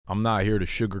I'm not here to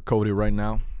sugarcoat it right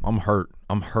now. I'm hurt.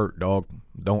 I'm hurt, dog.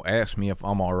 Don't ask me if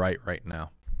I'm all right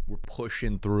now. We're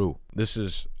pushing through. This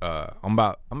is I'm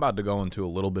about to go into a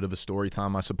little bit of a story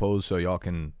time, I suppose, so y'all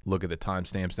can look at the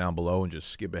timestamps down below and just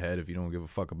skip ahead if you don't give a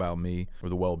fuck about me or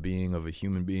the well-being of a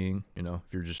human being. You know,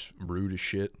 if you're just rude as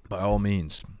shit, by all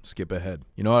means, skip ahead.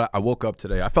 You know what? I woke up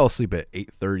today. I fell asleep at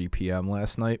 8:30 p.m.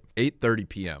 last night. 8:30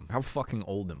 p.m. How fucking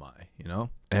old am I, you know?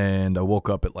 And I woke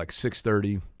up at like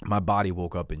 6:30. My body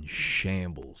woke up in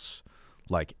shambles,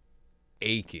 like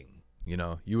aching. You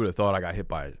know, you would have thought I got hit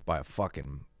by a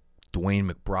fucking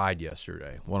Dwayne McBride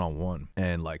yesterday, one-on-one,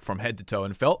 and like from head to toe,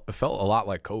 and it felt a lot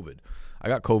like COVID. I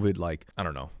got COVID like, I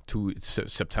don't know,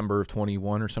 September of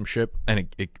 21 or some shit, and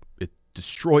it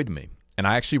destroyed me. And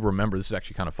I actually remember, this is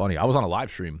actually kind of funny, I was on a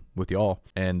live stream with y'all,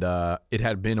 and it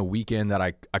had been a weekend that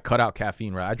I cut out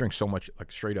caffeine, right? I drink so much,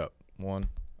 like straight up, one,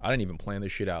 I didn't even plan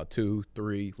this shit out, 2,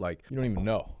 3, like, you don't even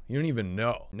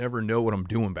know. Never know what I'm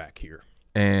doing back here.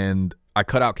 And I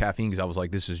cut out caffeine because I was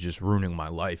like, this is just ruining my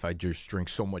life. I just drink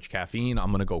so much caffeine. I'm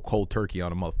going to go cold turkey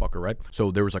on a motherfucker, right?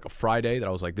 So there was like a Friday that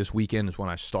I was like, this weekend is when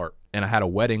I start. And I had a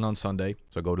wedding on Sunday.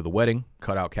 So I go to the wedding,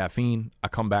 cut out caffeine. I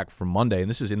come back from Monday, and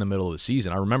this is in the middle of the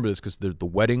season. I remember this because the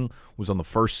wedding was on the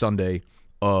first Sunday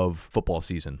of football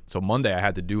season. So Monday I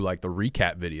had to do like the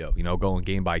recap video, you know, going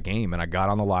game by game. And I got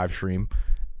on the live stream,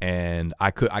 and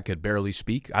I could barely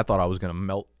speak. I thought I was going to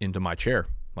melt into my chair,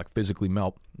 like physically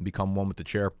melt, become one with the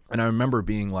chair. And I remember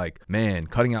being like, man,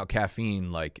 cutting out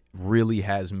caffeine like really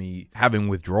has me having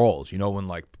withdrawals. You know, when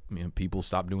like, you know, people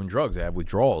stop doing drugs, they have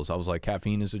withdrawals. I was like,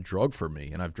 caffeine is a drug for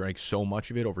me, and I've drank so much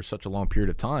of it over such a long period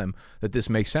of time that this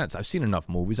makes sense. I've seen enough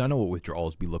movies. I know what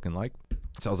withdrawals be looking like.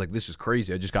 So I was like, this is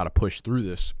crazy. I just got to push through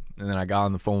this. And then I got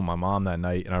on the phone with my mom that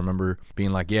night, and I remember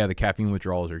being like, yeah, the caffeine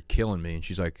withdrawals are killing me. And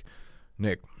she's like,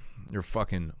 Nick, you're a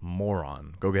fucking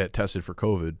moron. Go get tested for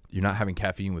COVID. You're not having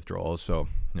caffeine withdrawals. So,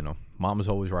 you know, mom was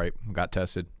always right. Got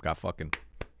tested, got fucking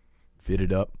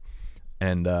fitted up.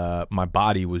 And my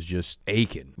body was just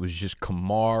aching. It was just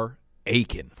Kamar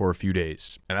aching for a few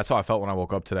days. And that's how I felt when I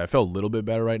woke up today. I felt a little bit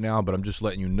better right now, but I'm just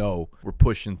letting you know we're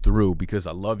pushing through because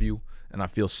I love you and I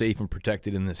feel safe and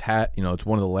protected in this hat. You know, it's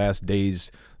one of the last days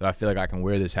that I feel like I can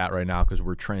wear this hat right now because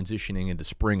we're transitioning into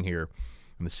spring here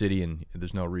in the city, and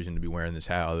there's no reason to be wearing this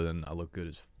hat other than I look good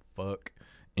as fuck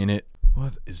in it.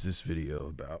 What is this video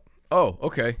about? Oh,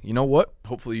 okay. You know what?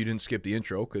 Hopefully you didn't skip the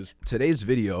intro, because today's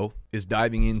video is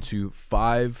diving into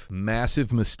 5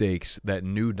 massive mistakes that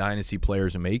new Dynasty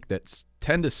players make that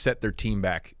tend to set their team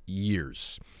back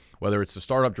years, whether it's the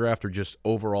startup draft or just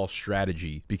overall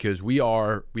strategy, because we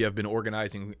have been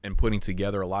organizing and putting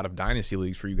together a lot of Dynasty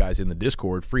leagues for you guys in the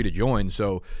Discord, free to join.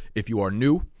 So if you are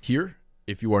new here,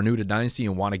 if you are new to Dynasty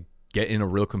and want to get in a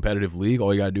real competitive league,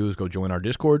 all you got to do is go join our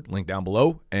Discord, link down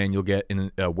below, and you'll get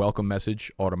a welcome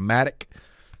message automatic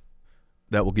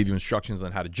that will give you instructions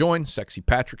on how to join. Sexy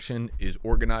Patrickson is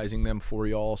organizing them for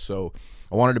y'all. So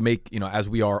I wanted to make, you know, as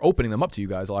we are opening them up to you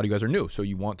guys, a lot of you guys are new. So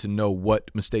you want to know what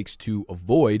mistakes to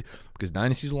avoid, because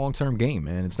Dynasty is a long-term game,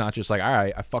 man. It's not just like, all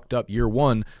right, I fucked up year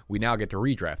 1, we now get to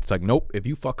redraft. It's like, nope, if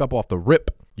you fuck up off the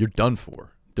rip, you're done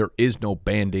for. There is no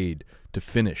Band-Aid to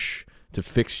finish, to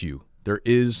fix you. There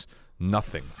is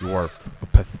nothing. You are a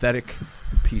pathetic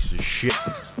piece of shit.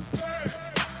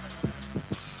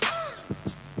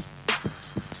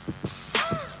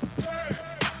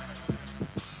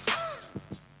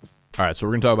 All right, so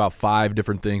we're going to talk about 5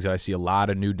 different things that I see a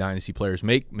lot of new Dynasty players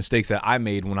make, mistakes that I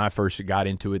made when I first got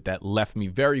into it that left me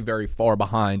very, very far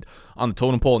behind on the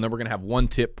totem pole. And then we're going to have one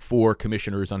tip for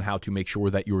commissioners on how to make sure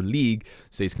that your league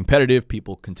stays competitive,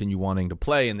 people continue wanting to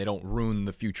play, and they don't ruin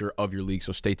the future of your league.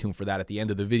 So stay tuned for that at the end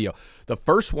of the video. The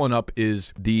first one up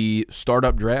is the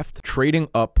startup draft, trading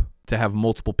up to have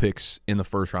multiple picks in the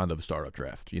first round of a startup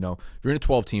draft. You know, if you're in a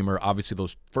 12-teamer, obviously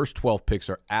those first 12 picks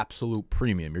are absolute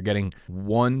premium. You're getting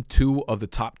 1, 2 of the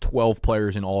top 12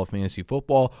 players in all of fantasy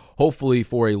football, hopefully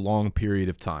for a long period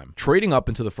of time. Trading up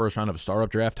into the first round of a startup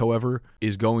draft, however,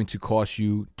 is going to cost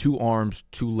you 2 arms,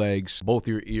 2 legs, both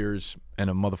your ears, and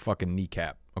a motherfucking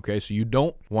kneecap. Okay, so you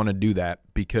don't want to do that,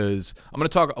 because I'm going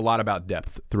to talk a lot about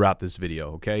depth throughout this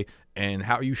video, okay, and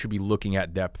how you should be looking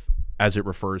at depth as it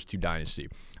refers to Dynasty.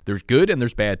 There's good and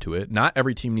there's bad to it. Not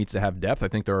every team needs to have depth. I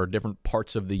think there are different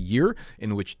parts of the year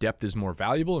in which depth is more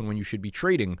valuable and when you should be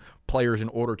trading players in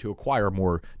order to acquire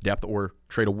more depth or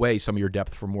trade away some of your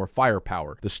depth for more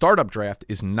firepower. The startup draft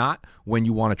is not when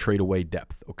you want to trade away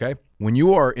depth, okay? When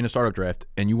you are in a startup draft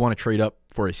and you want to trade up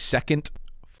for a second,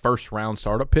 first round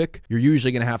startup pick, you're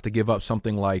usually going to have to give up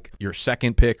something like your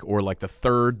second pick or like the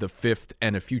third, the fifth,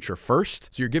 and a future first.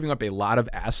 So you're giving up a lot of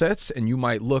assets, and you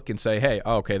might look and say, hey,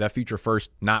 okay, that future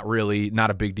first, not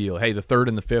a big deal. Hey, the third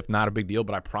and the fifth, not a big deal.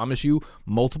 But I promise you,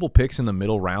 multiple picks in the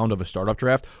middle round of a startup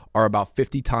draft are about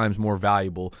 50 times more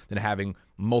valuable than having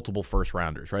multiple first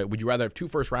rounders, right? Would you rather have 2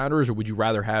 first rounders, or would you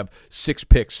rather have 6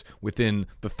 picks within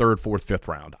the third, fourth, fifth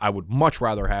round? I would much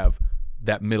rather have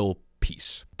that middle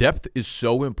piece. Depth is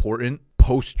so important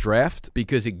post-draft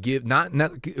because it gives not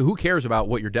who cares about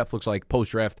what your depth looks like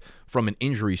post-draft from an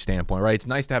injury standpoint, right? It's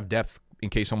nice to have depth in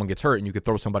case someone gets hurt and you could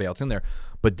throw somebody else in there.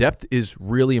 But depth is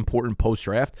really important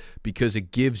post-draft because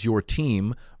it gives your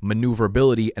team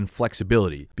maneuverability and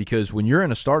flexibility. Because when you're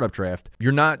in a startup draft,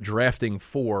 you're not drafting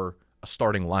for a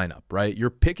starting lineup, right? You're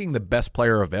picking the best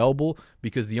player available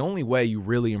because the only way you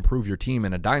really improve your team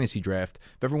in a dynasty draft,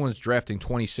 if everyone's drafting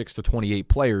 26 to 28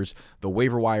 players, the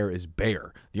waiver wire is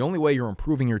bare. The only way you're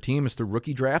improving your team is through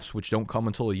rookie drafts, which don't come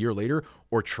until a year later,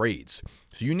 or trades.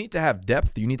 So you need to have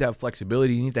depth, you need to have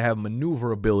flexibility, you need to have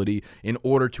maneuverability in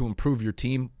order to improve your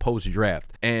team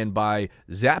post-draft. And by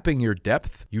zapping your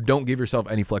depth, you don't give yourself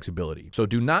any flexibility. So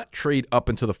do not trade up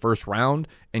into the first round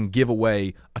and give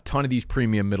away a ton of these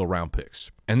premium middle round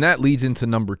picks. And that leads into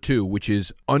number 2, which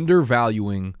is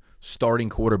undervaluing starting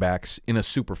quarterbacks in a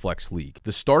superflex league.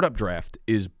 The startup draft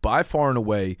is by far and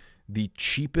away the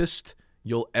cheapest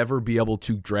you'll ever be able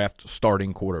to draft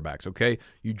starting quarterbacks, okay?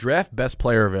 You draft best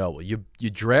player available. You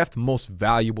draft most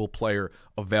valuable player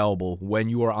available when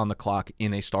you are on the clock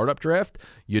in a startup draft.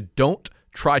 You don't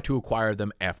try to acquire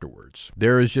them afterwards.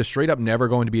 There is just straight up never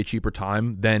going to be a cheaper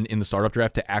time than in the startup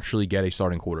draft to actually get a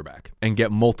starting quarterback and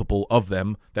get multiple of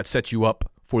them that sets you up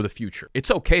for the future.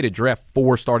 It's okay to draft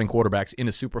 4 starting quarterbacks in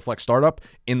a superflex startup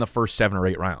in the first 7 or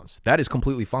 8 rounds. That is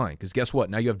completely fine because guess what?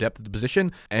 Now you have depth at the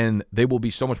position and they will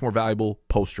be so much more valuable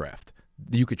post-draft.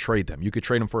 You could trade them. You could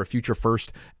trade them for a future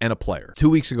first and a player. 2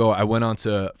 weeks ago, I went on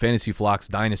to Fantasy Flock's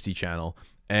Dynasty channel,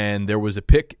 and there was a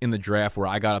pick in the draft where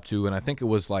I got up to, and I think it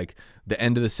was like the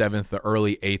end of the 7th, the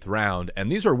early 8th round. And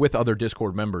these are with other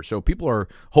Discord members, so people are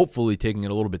hopefully taking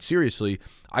it a little bit seriously.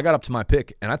 I got up to my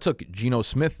pick, and I took Geno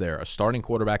Smith there, a starting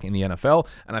quarterback in the NFL,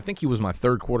 and I think he was my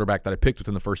 3rd quarterback that I picked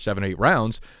within the first 7 or 8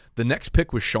 rounds. The next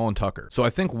pick was Sean Tucker. So I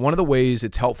think one of the ways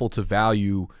it's helpful to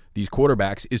value these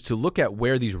quarterbacks is to look at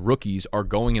where these rookies are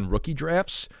going in rookie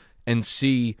drafts and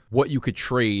see what you could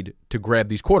trade to grab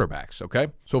these quarterbacks, okay?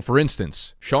 So, for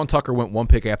instance, Sean Tucker went 1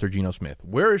 pick after Geno Smith.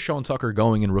 Where is Sean Tucker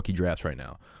going in rookie drafts right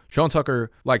now? Sean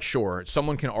Tucker, like, sure,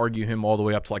 someone can argue him all the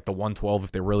way up to, like, the 112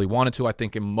 if they really wanted to. I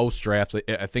think in most drafts,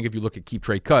 I think if you look at Keep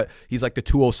Trade Cut, he's like the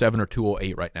 207 or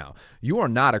 208 right now. You are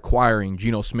not acquiring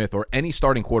Geno Smith or any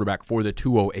starting quarterback for the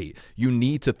 208. You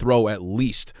need to throw at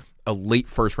least a late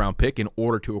first-round pick in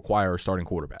order to acquire a starting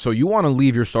quarterback. So you want to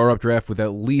leave your startup draft with at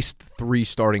least 3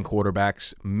 starting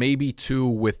quarterbacks, maybe 2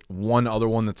 with one other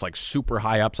one that's like super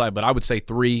high upside, but I would say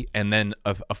 3 and then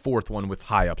a 4th one with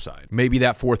high upside. Maybe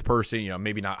that 4th person,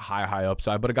 maybe not high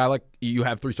upside, but a guy like you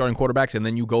have 3 starting quarterbacks and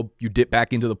then you dip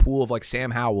back into the pool of like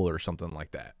Sam Howell or something like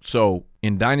that. So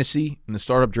in Dynasty, in the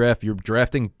startup draft, you're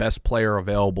drafting best player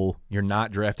available. You're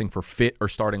not drafting for fit or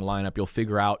starting lineup. You'll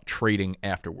figure out trading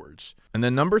afterwards. And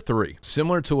then number 3,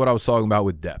 similar to what I was talking about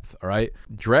with depth, all right?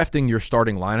 Drafting your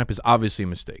starting lineup is obviously a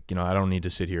mistake. I don't need to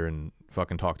sit here and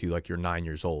fucking talk to you like you're 9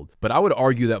 years old. But I would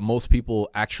argue that most people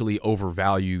actually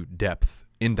overvalue depth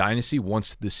in Dynasty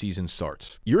once the season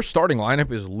starts. Your starting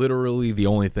lineup is literally the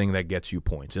only thing that gets you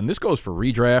points. And this goes for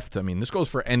redraft. I mean, this goes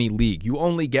for any league. You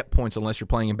only get points unless you're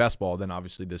playing in best ball. Then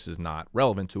obviously this is not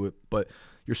relevant to it. But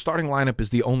your starting lineup is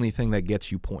the only thing that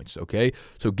gets you points, okay?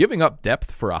 So giving up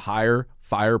depth for a higher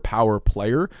firepower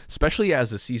player, especially as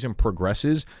the season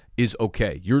progresses, is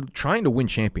okay. You're trying to win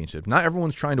championships. Not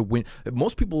everyone's trying to win.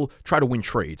 Most people try to win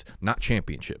trades, not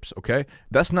championships, okay?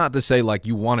 That's not to say like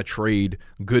you want to trade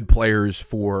good players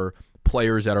for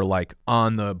players that are like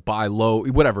on the buy low,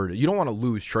 whatever. You don't want to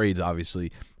lose trades,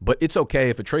 obviously, but it's okay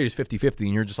if a trade is 50-50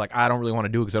 and you're just like, I don't really want to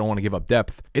do it because I don't want to give up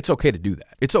depth. It's okay to do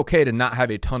that. It's okay to not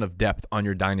have a ton of depth on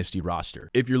your Dynasty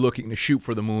roster if you're looking to shoot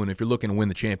for the moon, if you're looking to win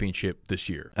the championship this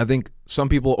year. I think some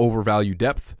people overvalue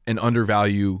depth and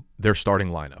undervalue their starting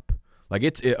lineup. Like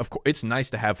of course, it's nice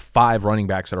to have 5 running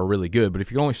backs that are really good, but if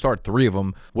you can only start 3 of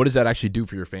them, what does that actually do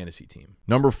for your fantasy team?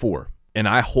 Number 4, and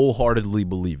I wholeheartedly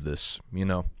believe this,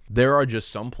 there are just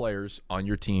some players on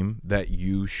your team that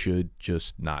you should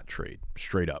just not trade,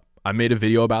 straight up. I made a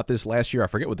video about this last year. I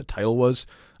forget what the title was.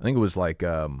 I think it was like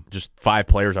just 5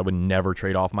 players I would never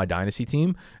trade off my Dynasty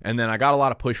team. And then I got a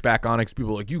lot of pushback on it because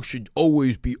people were like, you should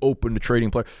always be open to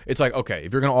trading players. It's like, okay,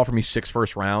 if you're going to offer me 6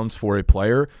 first rounds for a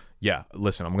player, yeah,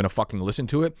 listen, I'm going to fucking listen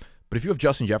to it. But if you have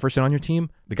Justin Jefferson on your team,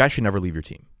 the guy should never leave your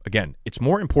team. Again, it's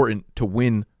more important to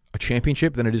win a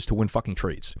championship than it is to win fucking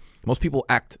trades. Most people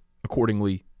act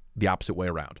accordingly the opposite way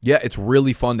around. Yeah, it's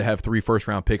really fun to have 3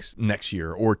 first-round picks next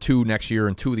year, or 2 next year,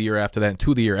 and 2 the year after that, and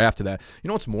 2 the year after that. You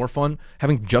know what's more fun?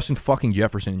 Having Justin fucking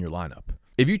Jefferson in your lineup.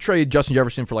 If you trade Justin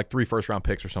Jefferson for like 3 first-round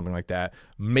picks or something like that,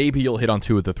 maybe you'll hit on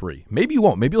 2 of the 3. Maybe you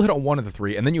won't. Maybe you'll hit on 1 of the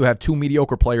 3, and then you have 2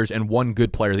 mediocre players and 1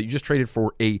 good player that you just traded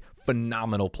for a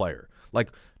phenomenal player.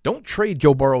 Like, don't trade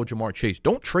Joe Burrow, Jamar Chase.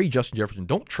 Don't trade Justin Jefferson.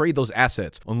 Don't trade those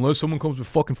assets unless someone comes with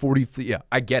fucking 40. Yeah,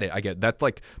 I get it. That's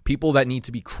like people that need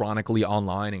to be chronically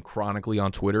online and chronically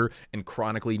on Twitter and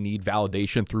chronically need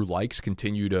validation through likes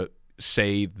continue to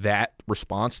say that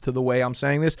response to the way I'm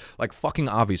saying this. Like, fucking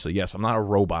obviously, yes, I'm not a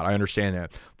robot. I understand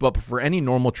that. But for any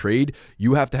normal trade,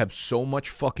 you have to have so much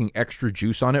fucking extra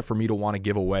juice on it for me to want to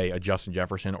give away a Justin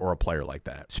Jefferson or a player like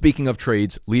that. Speaking of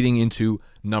trades, leading into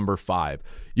number 5,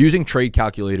 using trade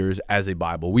calculators as a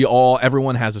Bible.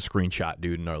 Everyone has a screenshot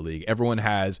dude in our league. Everyone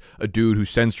has a dude who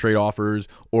sends trade offers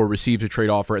or receives a trade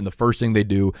offer, and the first thing they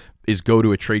do is go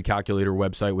to a trade calculator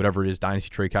website, whatever it is, Dynasty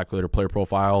Trade Calculator, Player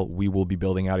Profile. We will be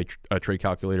building out a trade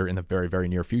calculator in the very, very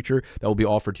near future that will be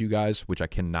offered to you guys, which I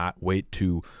cannot wait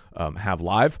to have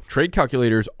live. Trade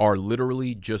calculators are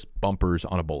literally just bumpers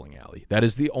on a bowling alley. That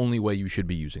is the only way you should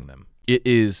be using them. It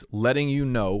is letting you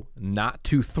know not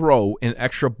to throw an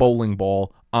extra bowling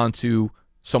ball onto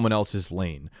someone else's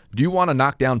lane. Do you want to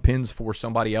knock down pins for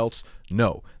somebody else?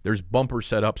 No. There's bumpers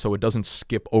set up so it doesn't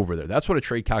skip over there. That's what a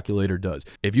trade calculator does.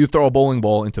 If you throw a bowling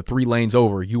ball into 3 lanes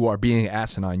over, you are being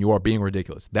asinine. You are being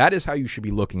ridiculous. That is how you should be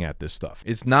looking at this stuff.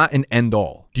 It's not an end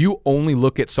all. Do you only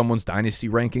look at someone's dynasty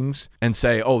rankings and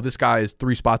say, oh, this guy is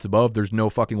 3 spots above, there's no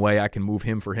fucking way I can move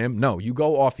him for him? No, you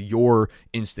go off your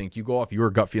instinct. You go off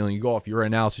your gut feeling. You go off your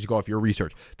analysis. You go off your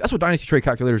research. That's what dynasty trade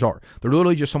calculators are. They're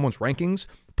literally just someone's rankings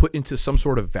put into some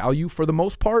sort of value for the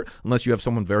most part, unless you have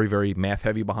someone very, very math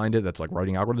heavy behind it that's like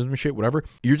writing algorithms and shit, whatever.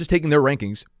 You're just taking their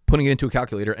rankings, putting it into a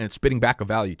calculator, and it's spitting back a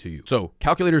value to you. So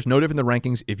calculators no different than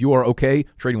rankings. If you are okay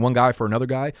trading one guy for another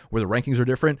guy where the rankings are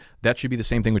different, that should be the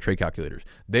same thing with trade calculators.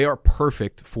 They are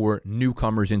perfect for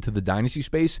newcomers into the dynasty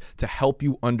space to help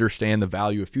you understand the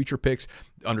value of future picks,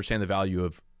 understand the value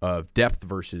of depth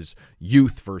versus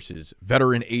youth versus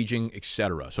veteran aging,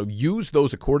 etc. So use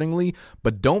those accordingly,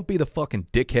 but don't be the fucking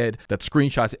dickhead that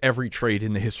screenshots every trade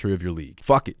in the history of your league.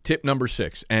 Fuck it. Tip number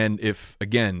 6. And if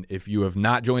you have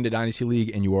not joined a dynasty league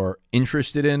and you are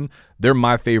interested in, they're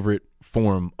my favorite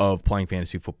form of playing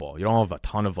fantasy football. You don't have a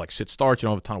ton of like sit starts. You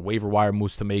don't have a ton of waiver wire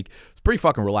moves to make. It's pretty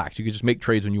fucking relaxed. You can just make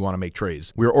trades when you want to make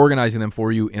trades. We're organizing them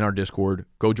for you in our Discord.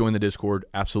 Go join the Discord.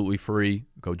 Absolutely free.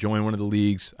 Go join one of the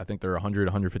leagues. I think they're $100,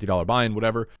 $150 buy-in,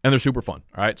 whatever. And they're super fun.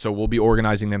 All right. So we'll be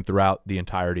organizing them throughout the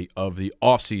entirety of the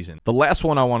off season. The last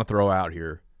one I want to throw out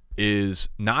here is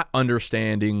not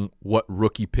understanding what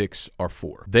rookie picks are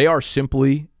for. They are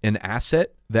simply an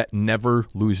asset that never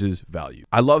loses value.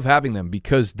 I love having them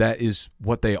because that is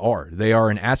what they are. They are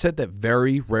an asset that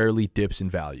very rarely dips in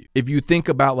value. If you think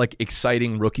about like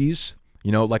exciting rookies,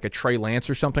 you know, like a Trey Lance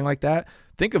or something like that,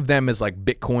 think of them as like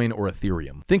Bitcoin or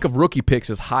Ethereum. Think of rookie picks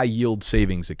as high yield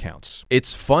savings accounts.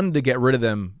 It's fun to get rid of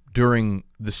them during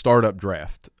the startup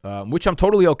draft, which I'm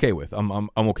totally okay with. I'm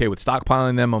okay with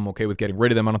stockpiling them. I'm okay with getting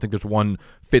rid of them. I don't think there's one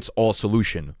fits all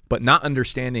solution, but not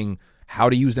understanding how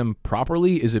to use them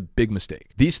properly is a big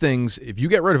mistake. These things, if you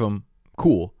get rid of them,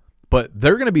 cool, but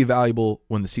they're going to be valuable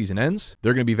when the season ends.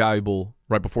 They're going to be valuable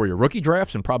right before your rookie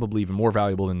drafts, and probably even more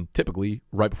valuable than typically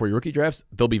right before your rookie drafts.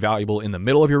 They'll be valuable in the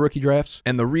middle of your rookie drafts.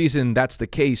 And the reason that's the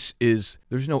case is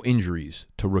there's no injuries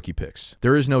to rookie picks.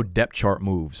 There is no depth chart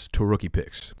moves to rookie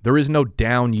picks. There is no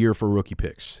down year for rookie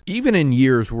picks. Even in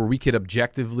years where we could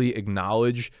objectively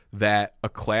acknowledge that a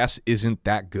class isn't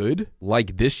that good,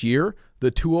 like this year,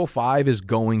 the 205 is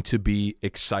going to be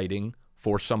exciting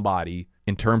for somebody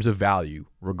in terms of value,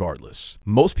 regardless.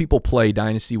 Most people play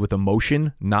Dynasty with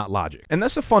emotion, not logic. And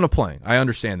that's the fun of playing. I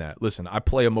understand that. Listen, I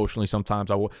play emotionally sometimes.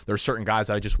 There are certain guys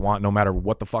that I just want no matter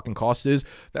what the fucking cost is.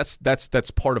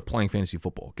 That's part of playing fantasy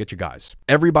football. Get your guys.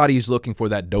 Everybody's looking for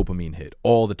that dopamine hit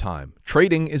all the time.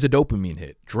 Trading is a dopamine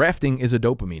hit. Drafting is a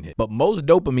dopamine hit. But most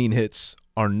dopamine hits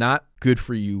are not good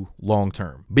for you long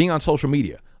term. Being on social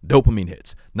media, dopamine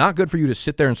hits. Not good for you to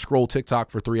sit there and scroll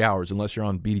TikTok for 3 hours unless you're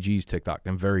on BDG's TikTok.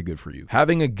 Then very good for you.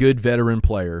 Having a good veteran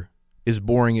player is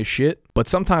boring as shit, but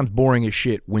sometimes boring as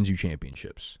shit wins you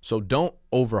championships. So don't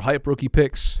overhype rookie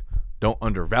picks. Don't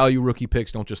undervalue rookie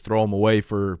picks. Don't just throw them away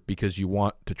because you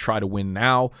want to try to win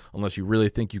now unless you really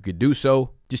think you could do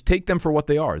so. Just take them for what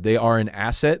they are. They are an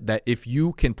asset that if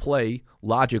you can play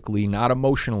logically, not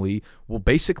emotionally, will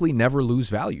basically never lose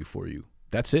value for you.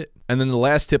 That's it. And then the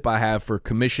last tip I have for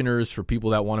commissioners, for people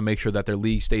that want to make sure that their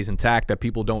league stays intact, that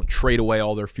people don't trade away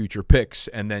all their future picks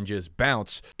and then just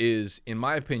bounce, is, in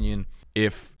my opinion,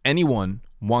 if anyone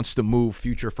wants to move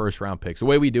future first-round picks, the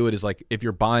way we do it is like if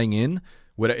you're buying in,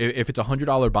 if it's a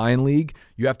 $100 buy-in league,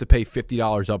 you have to pay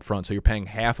 $50 up front. So you're paying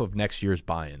half of next year's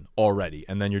buy-in already,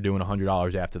 and then you're doing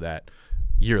 $100 after that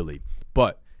yearly.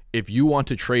 But if you want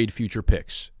to trade future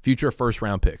picks, future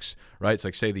first-round picks, right? It's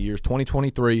like, say the year's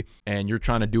 2023, and you're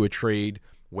trying to do a trade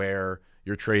where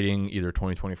you're trading either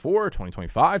 2024,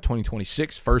 2025,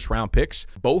 2026 first-round picks.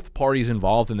 Both parties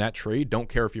involved in that trade, don't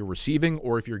care if you're receiving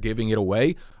or if you're giving it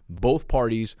away, both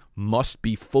parties must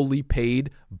be fully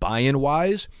paid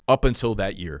buy-in-wise up until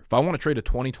that year. If I want to trade a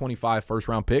 2025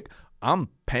 first-round pick, I'm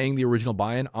paying the original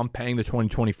buy-in. I'm paying the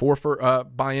 2024 for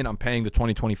buy-in. I'm paying the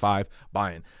 2025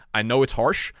 buy-in. I know it's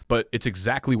harsh, but it's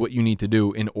exactly what you need to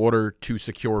do in order to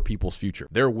secure people's future.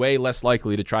 They're way less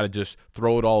likely to try to just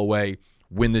throw it all away,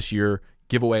 win this year,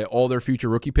 give away all their future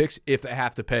rookie picks if they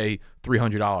have to pay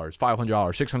 $300, $500,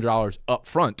 $600 up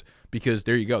front, because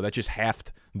there you go. That just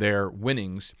halved their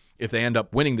winnings. If they end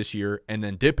up winning this year and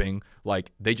then dipping,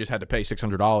 like they just had to pay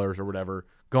 $600 or whatever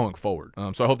going forward.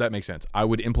 So I hope that makes sense. I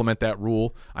would implement that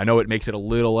rule. I know it makes it a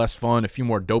little less fun, a few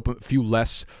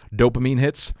less dopamine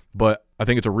hits, but I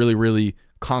think it's a really, really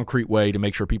concrete way to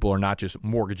make sure people are not just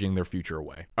mortgaging their future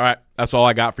away. All right, that's all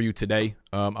I got for you today.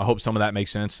 I hope some of that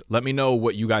makes sense. Let me know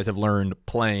what you guys have learned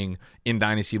playing in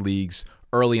Dynasty leagues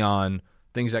early on,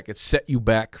 things that could set you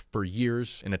back for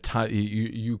years. In a time,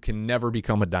 you can never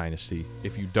become a dynasty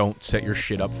if you don't set your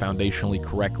shit up foundationally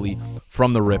correctly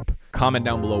from the rip. Comment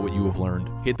down below what you have learned.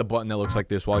 Hit the button that looks like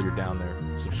this while you're down there.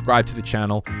 Subscribe to the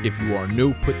channel. If you are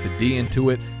new, put the D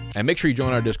into it. And make sure you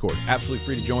join our Discord. Absolutely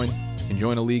free to join. You can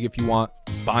join a league if you want.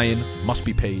 Buy-in must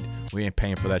be paid. We ain't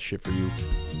paying for that shit for you.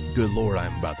 Good Lord, I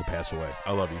am about to pass away.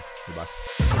 I love you.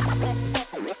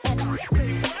 Goodbye.